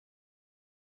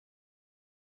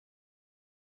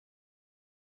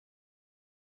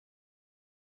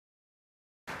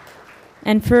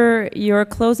And for your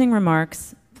closing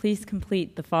remarks, please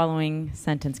complete the following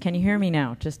sentence. Can you hear me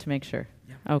now, just to make sure?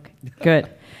 Yeah. Okay, good.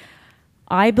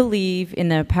 I believe in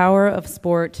the power of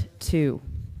sport, too.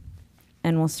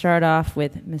 And we'll start off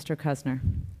with Mr. Kusner.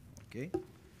 Okay.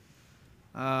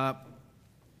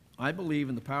 I believe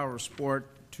in the power of sport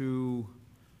to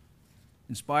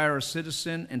inspire a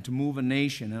citizen and to move a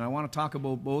nation. And I want to talk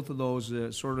about both of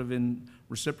those sort of in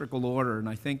reciprocal order. And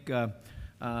I think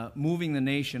moving the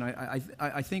nation,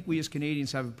 I think we as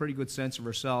Canadians have a pretty good sense of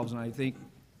ourselves, and I think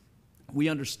we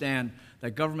understand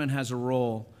that government has a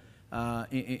role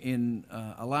in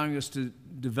allowing us to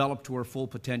develop to our full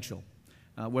potential.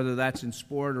 Whether that's in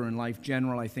sport or in life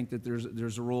general, I think that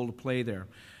there's a role to play there.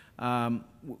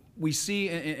 We see,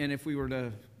 and if we were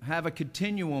to have a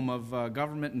continuum of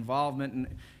government involvement,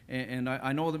 and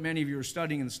I know that many of you are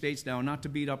studying in the States now, not to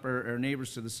beat up our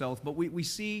neighbors to the south, but we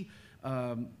see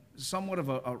somewhat of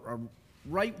a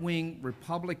right-wing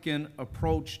Republican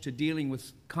approach to dealing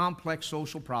with complex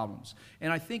social problems.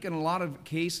 And I think in a lot of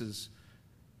cases,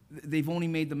 they've only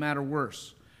made the matter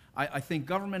worse. I think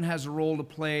government has a role to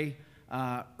play.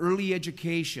 Early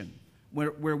education,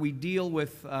 where we deal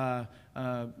with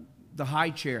the high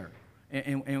chair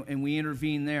and we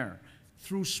intervene there.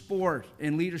 Through sport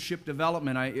and leadership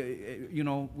development,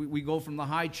 we go from the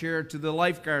high chair to the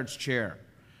lifeguard's chair,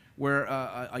 where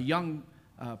a young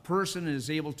person is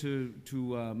able to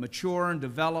mature and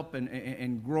develop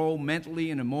and grow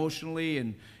mentally and emotionally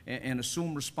and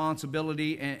assume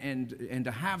responsibility, and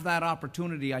to have that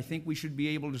opportunity, I think we should be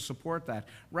able to support that,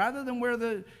 rather than where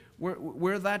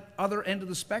that other end of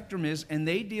the spectrum is, and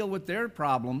they deal with their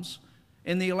problems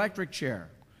in the electric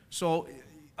chair. So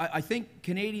I think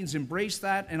Canadians embrace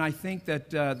that, and I think that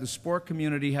the sport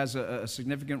community has a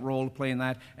significant role to play in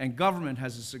that, and government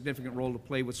has a significant role to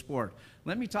play with sport.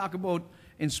 Let me talk about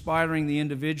inspiring the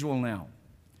individual now.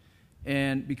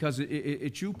 And because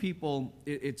it's you people,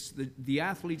 it's the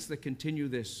athletes that continue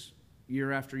this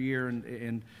year after year,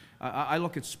 and I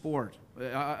look at sport,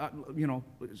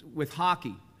 with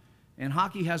hockey. And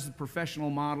hockey has the professional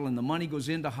model, and the money goes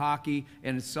into hockey,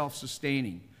 and it's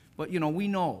self-sustaining. But, we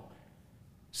know.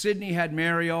 Sydney had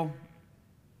Mario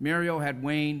had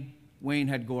Wayne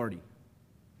had Gordy.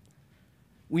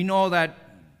 We know that,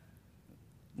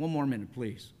 one more minute,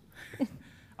 please.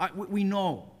 We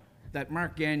know that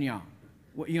Marc Gagnon,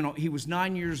 he was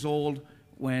 9 years old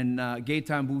when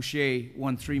Gaëtan Boucher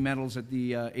won 3 medals at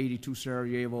the 82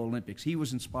 Sarajevo Olympics. He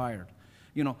was inspired.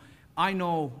 I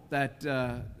know that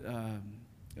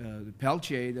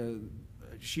Pelletier,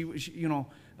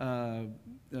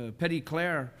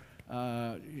 Petitclerc,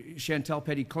 Chantal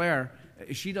Petitclerc,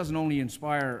 she doesn't only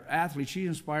inspire athletes, she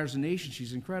inspires the nation.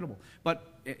 She's incredible. But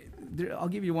I'll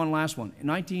give you one last one. In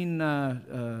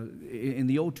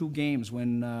the '02 games,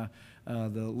 when the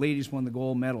ladies won the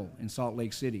gold medal in Salt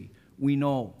Lake City, we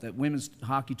know that women's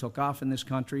hockey took off in this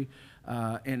country,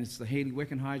 and it's the Hayley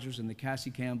Wickenheisers and the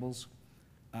Cassie Campbells.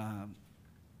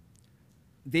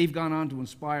 They've gone on to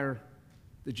inspire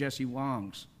the Jessie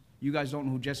Wongs. You guys don't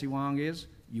know who Jessie Wong is?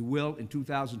 You will in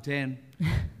 2010.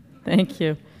 Thank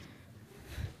you.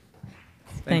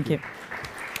 Thank you.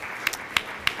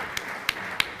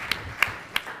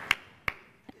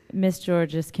 Ms.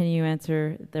 Georges, can you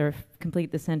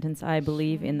complete the sentence, I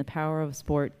believe in the power of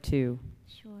sport too?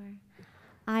 Sure.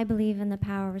 I believe in the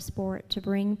power of sport to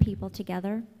bring people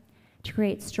together, to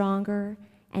create stronger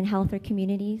and healthier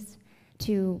communities,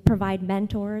 to provide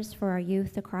mentors for our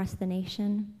youth across the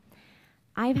nation.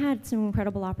 I've had some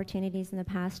incredible opportunities in the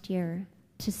past year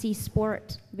to see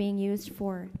sport being used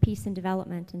for peace and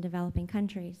development in developing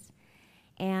countries.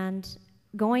 And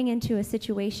going into a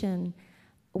situation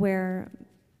where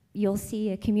you'll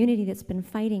see a community that's been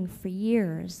fighting for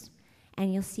years,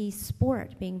 and you'll see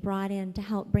sport being brought in to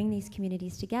help bring these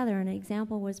communities together. And an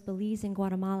example was Belize in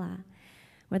Guatemala,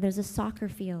 where there's a soccer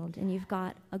field, and you've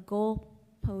got a goal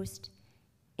post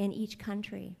in each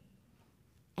country.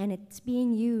 And it's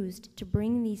being used to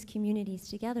bring these communities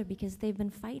together because they've been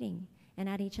fighting and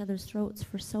at each other's throats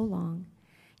for so long.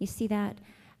 You see that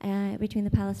between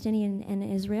the Palestinian and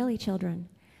Israeli children,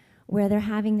 where they're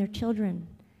having their children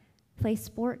play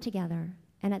sport together.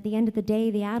 And at the end of the day,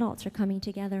 the adults are coming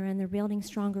together and they're building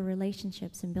stronger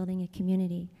relationships and building a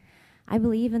community. I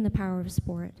believe in the power of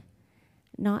sport,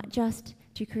 not just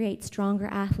to create stronger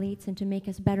athletes and to make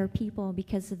us better people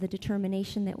because of the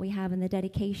determination that we have and the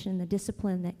dedication, the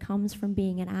discipline that comes from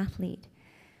being an athlete,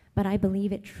 but I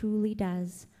believe it truly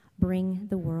does bring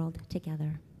the world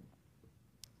together.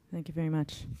 Thank you very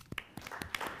much.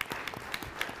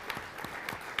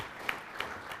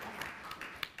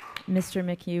 Mr.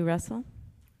 McHugh-Russell.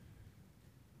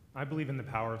 I believe in the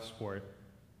power of sport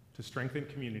to strengthen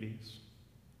communities,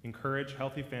 encourage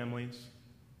healthy families,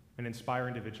 and inspire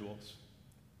individuals.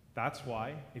 That's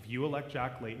why, if you elect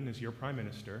Jack Layton as your Prime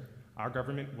Minister, our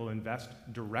government will invest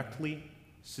directly,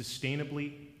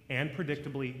 sustainably, and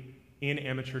predictably in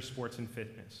amateur sports and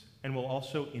fitness, and will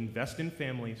also invest in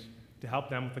families to help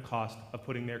them with the cost of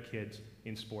putting their kids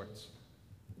in sports.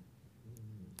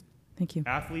 Thank you.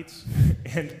 Athletes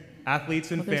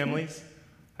and families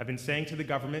have been saying to the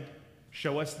government,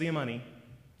 show us the money,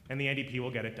 and the NDP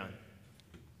will get it done.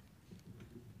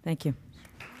 Thank you.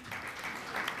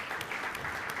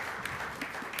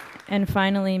 And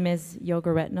finally, Ms.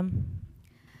 Yogaretnam.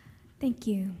 Thank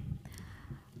you.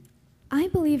 I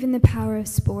believe in the power of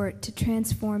sport to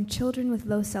transform children with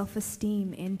low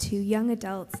self-esteem into young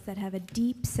adults that have a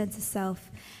deep sense of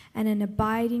self and an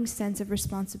abiding sense of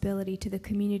responsibility to the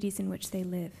communities in which they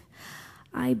live.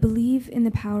 I believe in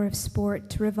the power of sport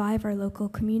to revive our local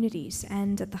communities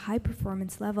and, at the high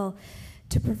performance level,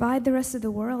 to provide the rest of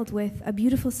the world with a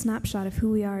beautiful snapshot of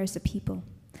who we are as a people.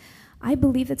 I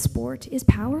believe that sport is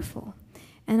powerful,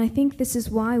 and I think this is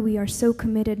why we are so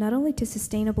committed not only to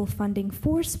sustainable funding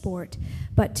for sport,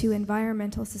 but to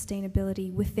environmental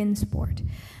sustainability within sport.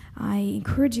 I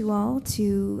encourage you all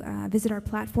to visit our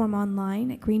platform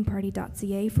online at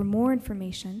greenparty.ca for more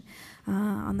information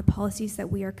on the policies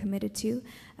that we are committed to,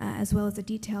 as well as a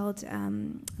detailed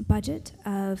budget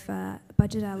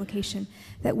allocation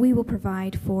that we will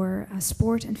provide for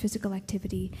sport and physical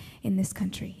activity in this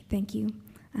country. Thank you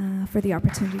for the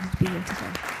opportunity to be here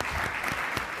today.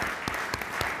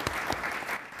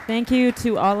 Thank you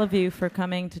to all of you for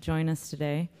coming to join us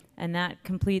today. And that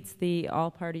completes the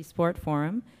All-Party Sport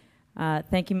Forum.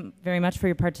 Thank you very much for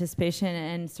your participation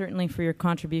and certainly for your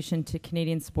contribution to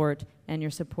Canadian sport and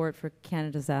your support for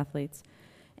Canada's athletes.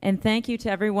 And thank you to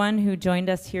everyone who joined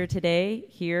us here today,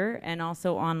 here and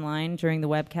also online during the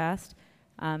webcast.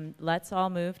 Let's all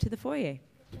move to the foyer.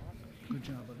 Good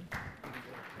job, buddy.